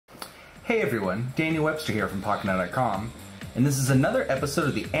Hey everyone, Daniel Webster here from Pocketnow.com, and this is another episode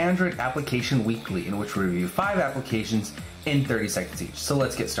of the Android Application Weekly in which we review 5 applications in 30 seconds each. So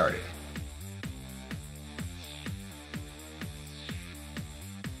let's get started.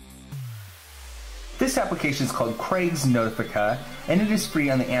 This application is called Craigsnotifica, and it is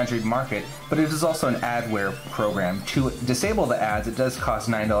free on the Android market, but it is also an adware program. To disable the ads, it does cost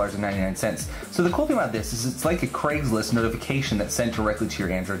 $9.99. So the cool thing about this is it's like a Craigslist notification that's sent directly to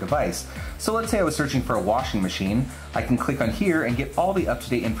your Android device. So let's say I was searching for a washing machine. I can click on here and get all the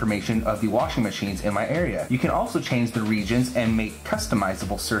up-to-date information of the washing machines in my area. You can also change the regions and make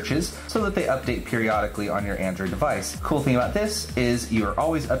customizable searches so that they update periodically on your Android device. Cool thing about this is you are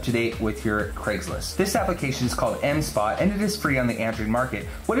always up to date with your Craigslist. This application is called M-Spot and it is free on the Android market.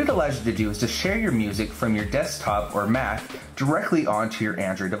 What it allows you to do is to share your music from your desktop or Mac directly onto your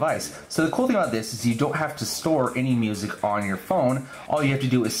Android device. So the cool thing about this is you don't have to store any music on your phone. All you have to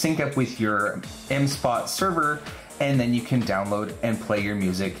do is sync up with your M-Spot server, and then you can download and play your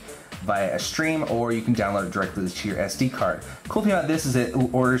music via a stream, or you can download it directly to your SD card. Cool thing about this is it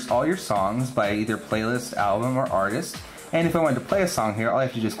orders all your songs by either playlist, album, or artist. And if I wanted to play a song here, all I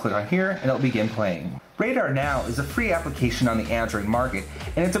have to do is click on here and it'll begin playing. Radar Now is a free application on the Android market,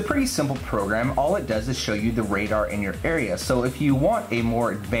 and it's a pretty simple program. All it does is show you the radar in your area. So if you want a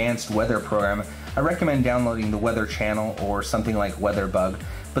more advanced weather program, I recommend downloading the Weather Channel or something like WeatherBug.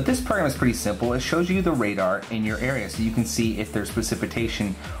 But this program is pretty simple. It shows you the radar in your area so you can see if there's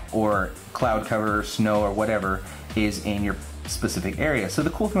precipitation or cloud cover, snow, or whatever is in your specific area. So the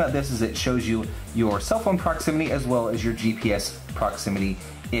cool thing about this is it shows you your cell phone proximity as well as your GPS proximity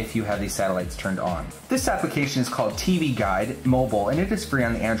if you have these satellites turned on. This application is called TV Guide Mobile, and it is free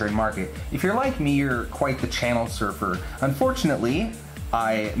on the Android market. If you're like me, you're quite the channel surfer. Unfortunately,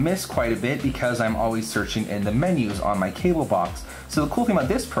 I miss quite a bit because I'm always searching in the menus on my cable box. So the cool thing about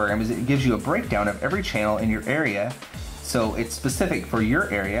this program is it gives you a breakdown of every channel in your area. So it's specific for your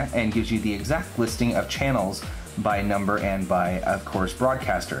area and gives you the exact listing of channels by number and by, of course,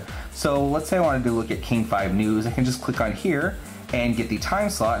 broadcaster. So let's say I wanted to look at King 5 News. I can just click on here and get the time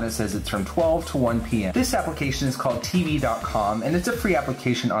slot, and it says it's from 12 to 1 p.m. This application is called TV.com, and it's a free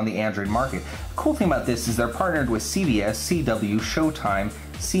application on the Android market. The cool thing about this is they're partnered with CBS, CW, Showtime,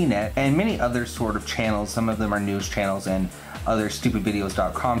 CNET, and many other sort of channels. Some of them are news channels and other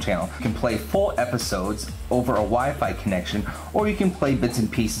stupidvideos.com channel. You can play full episodes over a Wi-Fi connection, or you can play bits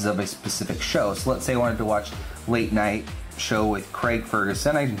and pieces of a specific show. So let's say I wanted to watch Late Night Show with Craig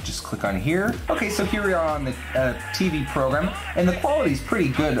Ferguson. I can just click on here. Okay, so here we are on the TV program, and the quality is pretty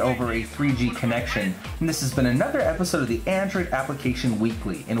good over a 3G connection. And this has been another episode of the Android Application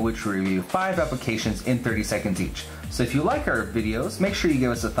Weekly, in which we review 5 applications in 30 seconds each. So if you like our videos, make sure you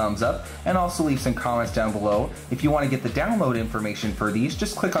give us a thumbs up and also leave some comments down below. If you want to get the download information for these,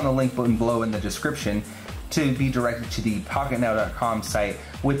 just click on the link button below in the description to be directed to the Pocketnow.com site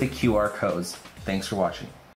with the QR codes. Thanks for watching.